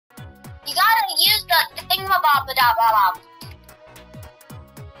You gotta use the thingamabob.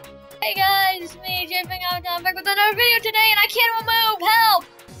 Hey guys, it's me, Jumping Out. I'm back with another video today, and I can't move. Help!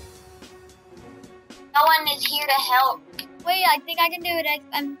 No one is here to help. Wait, I think I can do it.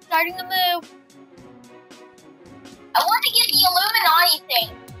 I'm starting to move. I want to get the Illuminati thing.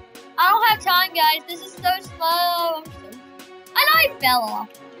 I don't have time, guys. This is so slow. And I fell off.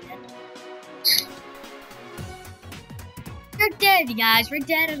 You're dead, guys. We're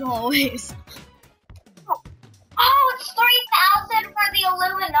dead as always. Oh, it's 3,000 for the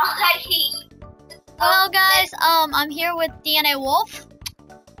Illuminati. Hello, guys. I'm here with DNA Wolf.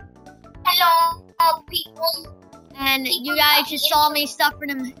 Hello, people. And you guys just saw me suffer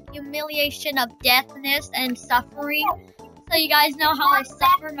the humiliation of deafness and suffering. So you guys know how I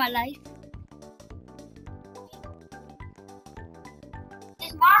suffer my life.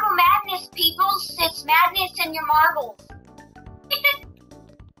 It's Marble Madness, people. It's madness in your marbles.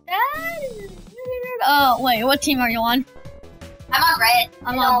 Oh, wait, what team are you on? I'm on red.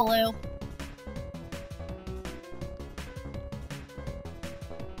 I'm on blue.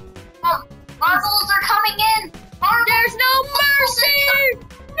 Marbles are coming in. There's no mercy!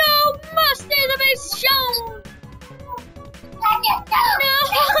 No mercy to be shown!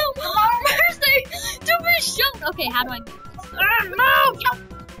 No mercy to be shown! Okay, how do I do this? No!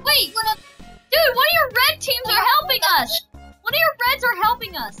 Wait! Dude, one of your red teams are helping us! One of your reds are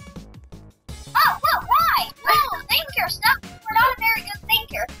helping us! Oh, well, why? No, thinker, stop. We're not a very good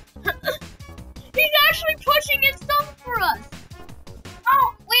thinker. He's actually pushing his stuff for us! Oh,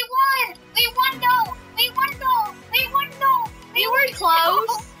 we won! We won gold! We won gold! We won gold! We were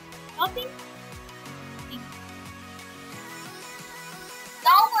close! Nothing?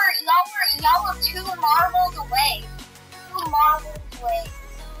 Y'all were 2 marbles away. 2 marbles away.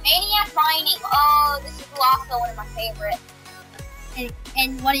 Maniac mining. Oh, this is also one of my favorites.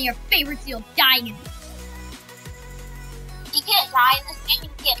 And one of your favorites, you'll die in. You can't die in this game, you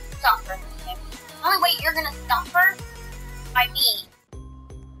can't suffer in this game. The only way you're gonna suffer by me.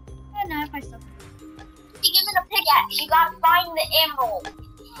 I don't know if I suffer. You give it a pickaxe, you gotta find the emerald.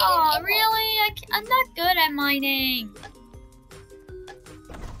 Oh, really? I'm not good at mining.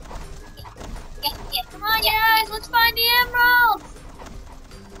 Come on, guys, let's find the emeralds.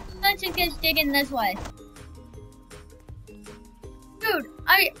 Let's just get digging this way. Dude,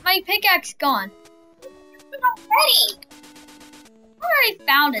 my pickaxe gone. I'm not ready. I already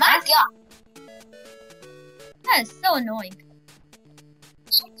found it. My God. That is so annoying.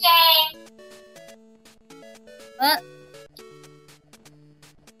 Okay. What?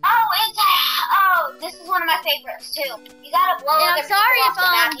 Oh, this is one of my favorites too. You gotta blow Yeah, other I'm sorry people off the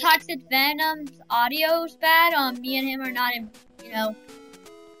map. if Toxic Venom's audio's bad. Me and him are not in,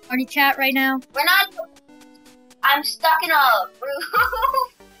 party chat right now. We're not. I'm stuck in a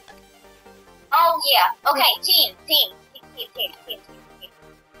roof. Oh yeah. Okay, team.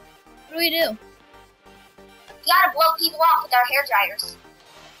 What do we do? You gotta blow people off with our hair dryers.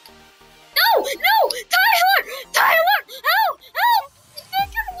 No! Tyler! Help! Help! He's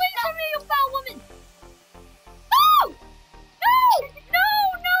taking away from me, you foul woman! No!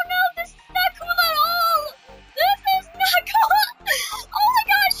 This is not cool at all! This is not cool! Oh my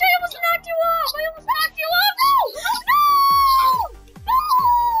gosh, I almost knocked you off!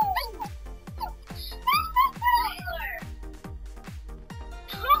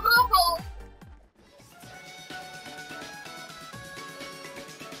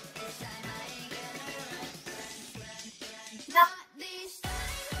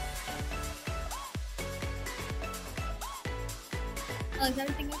 Oh, is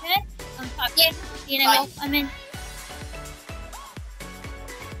everything okay? I'm talking. Yeah. I'm in.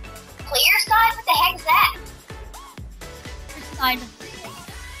 Clear side? What the heck is that? Which side?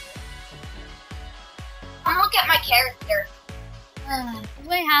 Come look at my character.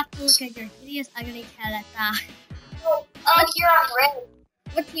 We have to look at your hideous, ugly character. Oh, you're on red.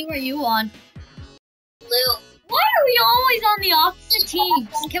 What team are you on? Blue. Why are we always on the opposite teams?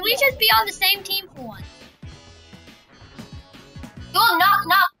 Can we just be on the same team for once? Go, knock.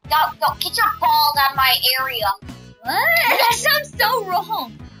 Go. Get your balls out of my area. What? That sounds so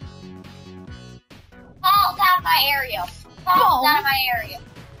wrong. Balls out of my area. Balls out of my area.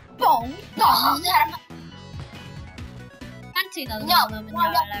 Bong. Balls out of my No.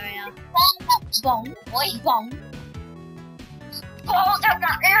 Bong. Wait. Bong. Balls out of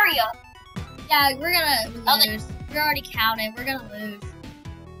my area. Yeah, we're gonna lose. We're already counted. We're gonna lose.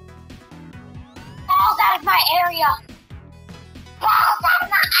 Balls out of my area. Balls out of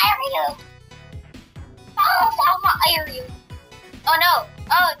my area. Balls out of my area. Oh no.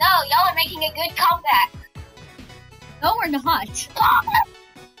 Y'all are making a good comeback. No, we're not.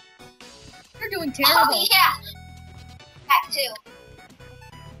 doing terrible. Oh, yeah. That too.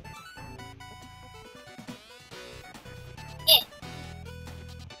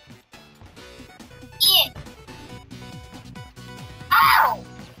 In. Ow!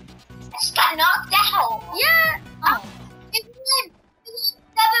 I just got knocked out. Yeah. Oh. It won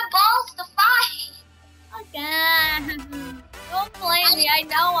 7 balls to 5. Okay. Don't blame me. I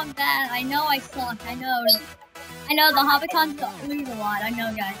know I'm bad. I know I suck. I know. I know the Hobbitons lose a lot. I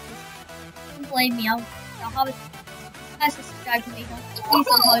know, guys. Don't blame me. The Hobbit has to subscribe to me. Please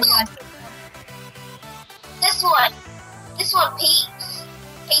don't tell you guys. This one peeps.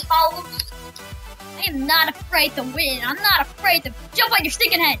 People. I am not afraid to win. I'm not afraid to jump on your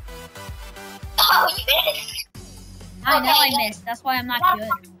stinking head. Oh, you missed. I know I missed. That's why I'm not good.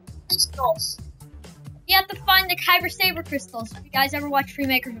 Crystals. You have to find the Kyber Saber crystals. If you guys ever watch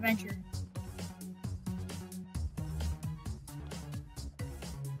Freemaker's Adventure.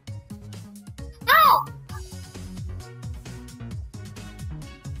 No.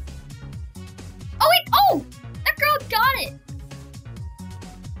 Oh wait! Oh! That girl got it!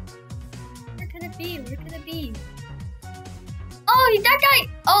 Where could it be? Where could it be? Oh, that guy!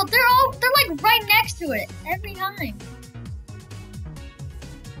 Oh, they're like right next to it every time.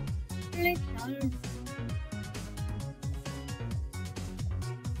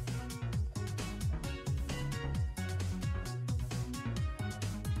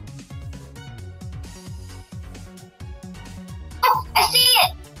 Oh, I see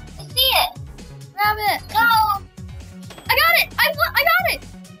it. I see it. Grab it! Go. I got it! I got it!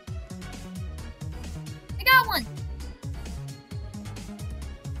 I got one!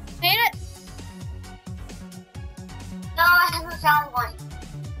 Made it? No, I haven't found one.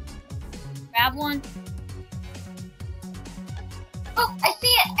 Grab one. Oh, I see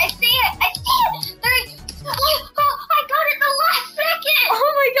it. I see it. I see it. Oh, I got it the last second.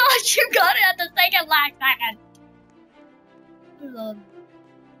 Oh my gosh, you got it at the last second. I love it.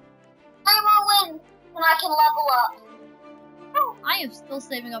 I will win when I can level up. Oh, I am still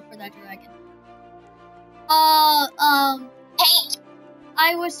saving up for that dragon. Paint.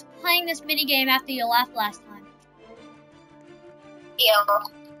 I was playing this mini game after you left last time. Ew.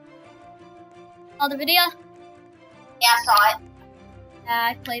 Oh, the video? Yeah, I saw it. Yeah,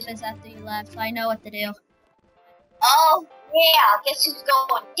 I played this after you left, so I know what to do. Oh, yeah. Guess who's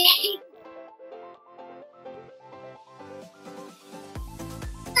going?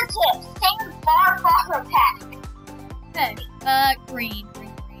 The tip. Same bar pack. Okay, green.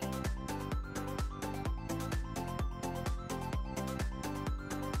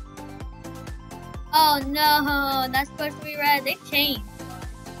 Oh no, that's supposed to be red. They changed.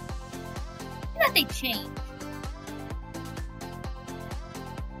 I thought they changed.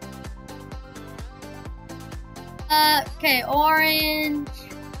 Okay, orange.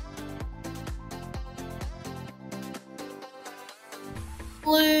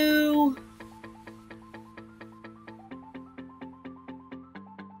 Blue.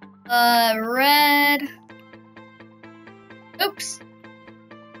 Red. Oops.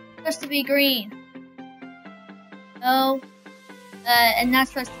 Supposed to be green. No. And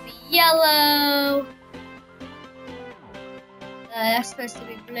that's supposed to be yellow. That's supposed to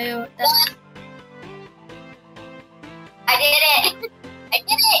be blue. That's... I did it. I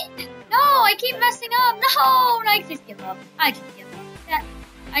did it. No, I keep messing up. No, I just give up. I just give up. Yeah,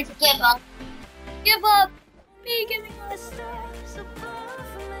 I just Give up. Give up. Me giving up.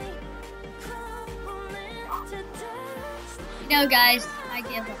 You know, guys, I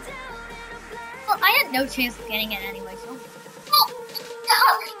give up. Well, I had no chance of getting it anyway, so. No.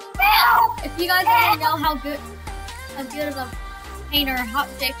 If you guys want to know how good of a painter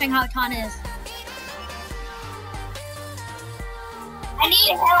Houghton is, I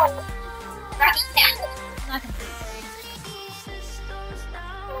need help. Right now. I'm not gonna do it.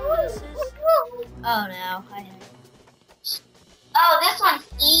 Oh no, I have. Oh, this one's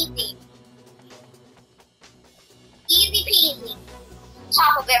easy. Easy peasy.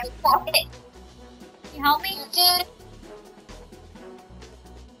 Top of every pocket. Can you help me? Dude.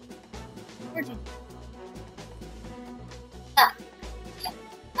 Where'd you? Oh.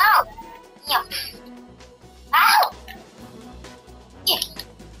 Yeah. Ow. Yeah.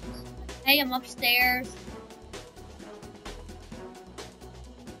 Hey, I'm upstairs.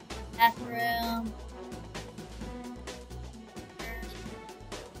 Bathroom.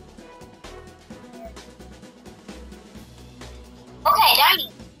 Okay,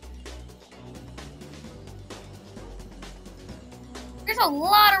 dining. There's a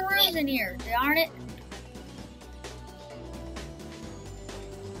lot of rooms in here, aren't it?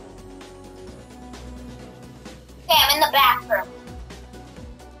 Okay, I'm in the bathroom.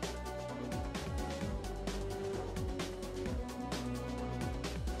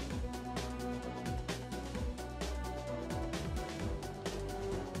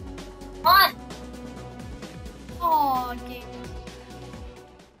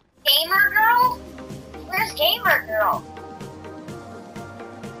 girl.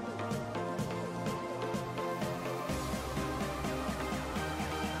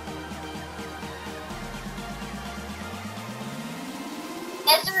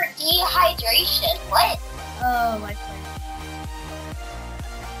 Is there dehydration? What? Oh, I see.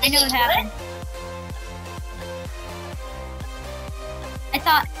 I know what happened.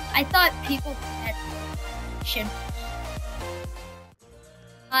 I thought people had shit.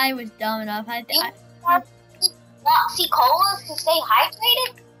 I was dumb enough. Roxy colas to stay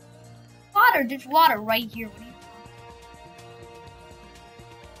hydrated? Water, there's water right here. What do you?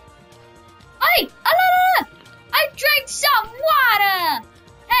 Hey! I drank some water!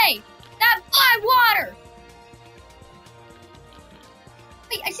 Hey! That's my water!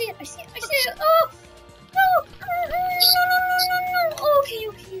 Wait, I see it. Oh! No! No. Okay.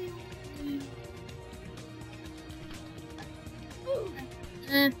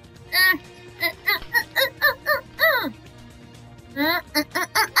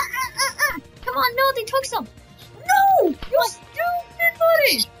 Come on, no, they took some. No! You stupid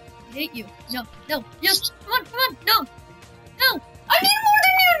buddy! I hate you. No, yes, come on, no. I need more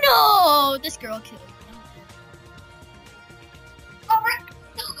than you. No! This girl killed me.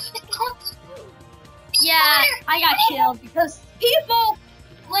 Yeah, I got killed because people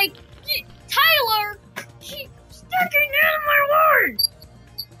like Tyler keep sticking in my words.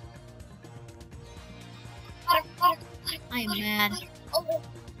 I am mad.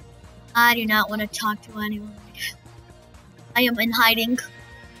 I do not want to talk to anyone. I am in hiding.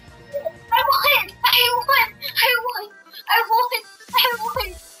 I won.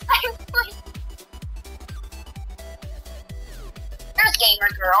 There's Gamer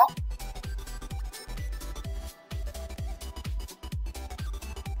Girl.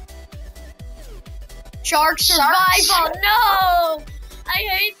 Shark survival. No! I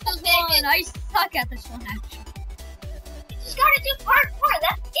hate this one. I suck at this one, actually. You just gotta do part 4,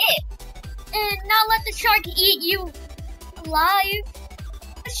 that's it. And not let the shark eat you alive.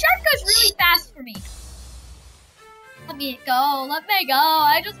 The shark goes really fast for me. Let me go.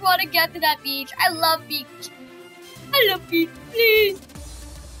 I just want to get to that beach. I love beach. Please.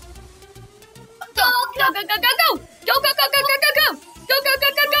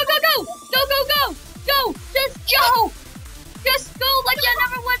 Go. Just go like you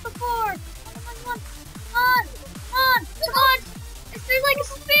never went before. Come on. Is there like a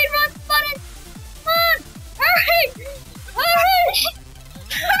speed run button? Come on. Hurry.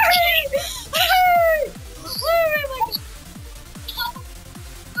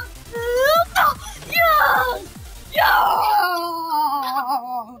 No.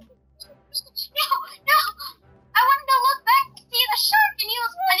 I wanted to look back to see the shark and he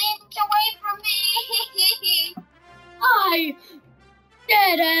was 1 inch away from me. I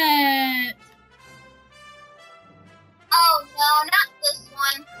did it! Oh no, not this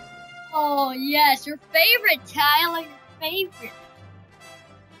one. Oh yes, your favorite, Tyler, your favorite.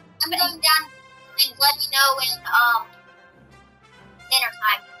 I'm going down and let you know when dinner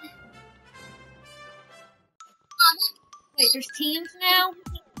time. Wait, there's teams now?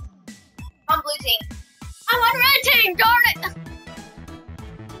 I'm blue team. I'm on red team, darn it!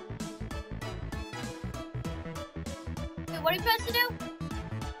 Wait, what are you supposed to do?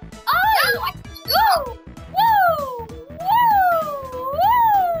 Oh! Go! Woo!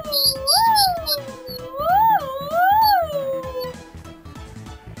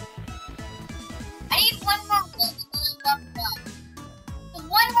 I need one more win to level up.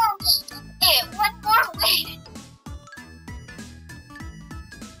 One more win. Yeah, one more win.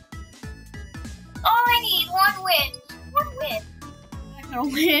 All I need, one win. One win. I'm gonna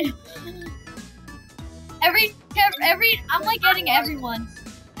win. I'm like getting everyone.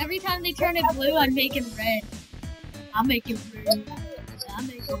 Every time they turn it blue, I'm making red. I'm making red.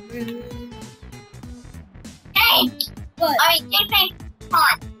 Hey! What? Hey, come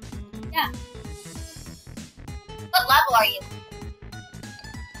on. Yeah. What level are you?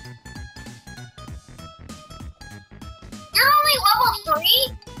 You're only level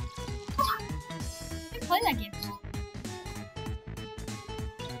 3? I didn't play that game.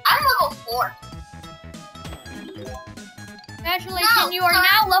 I'm level 4. Congratulations, you are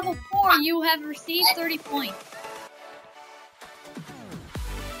now level 4. You have received 30 points.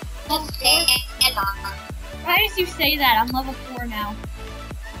 Why did you say that? I'm level 4 now.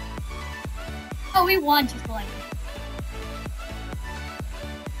 Oh, we won just like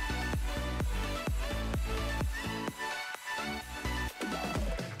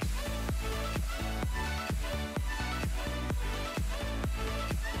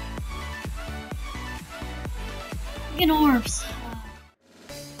orbs.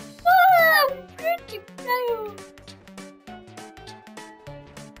 Pretty blue.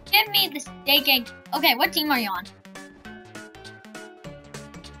 Give me the steak egg. Okay, what team are you on?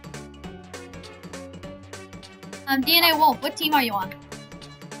 DNA Wolf, what team are you on?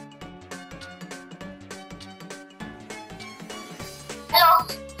 Hello.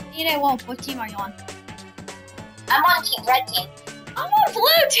 DNA Wolf, what team are you on? I'm on team red team. I'm on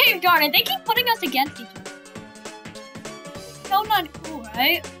blue team, darn it. They keep putting us against each other. So not cool,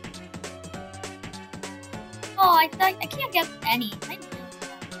 right? Oh, I can't get any.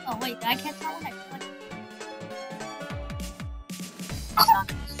 Oh wait, I can't tell what I want.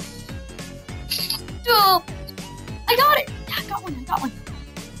 Oh, I got it! I got one, I got one.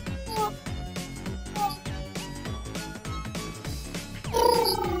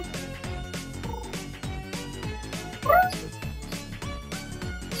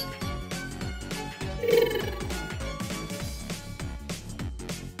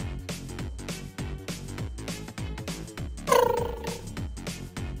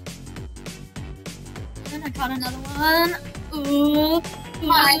 And I caught another one. Ooh.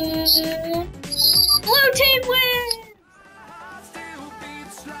 Blue team wins!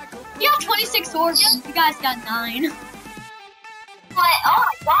 You have 26 swords. You guys got 9. But, oh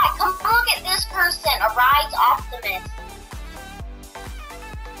my god, come look at this person, a Rise Optimist.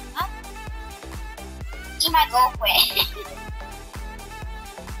 Huh? She my girlfriend.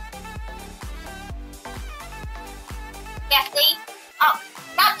 Yeah, see? Oh,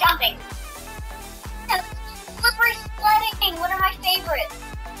 not jumping. Slippery sledding, one of my favorites.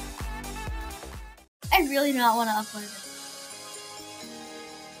 I really do not want to upload this.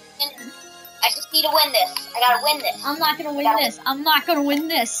 And I just need to win this. I gotta win this. I'm not gonna win this. I'm not gonna win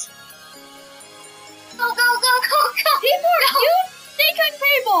this. Go, go, go, go, go. People are you thinking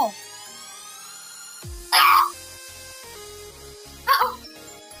people. Ah. Oh.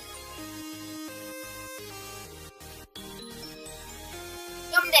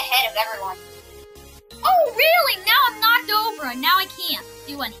 Jumped ahead of everyone. Oh really? Now I'm knocked over and now I can't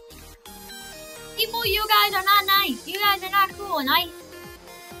do anything. People, you guys are not nice. You guys are not cool, and I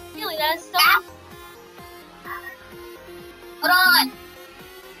really that's so. Ah. Hold on.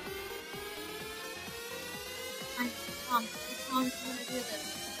 I'm gonna do this.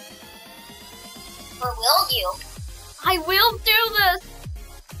 Or will you? I will do this.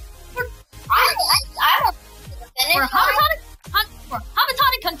 I don't finish. For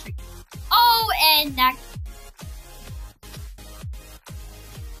Hamatonic country. Oh, and that.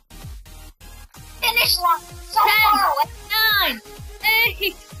 Finish line. So 10, far away. 9,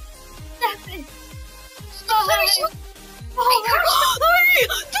 8, 7. Stop finishing.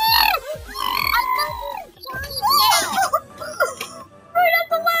 Right at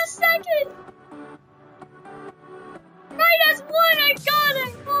the last second. Right as one, I got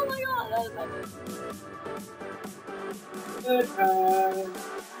it. Oh my god, that was my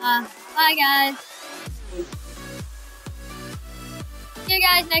bye guys. See you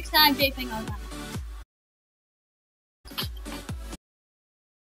guys next time, JPing.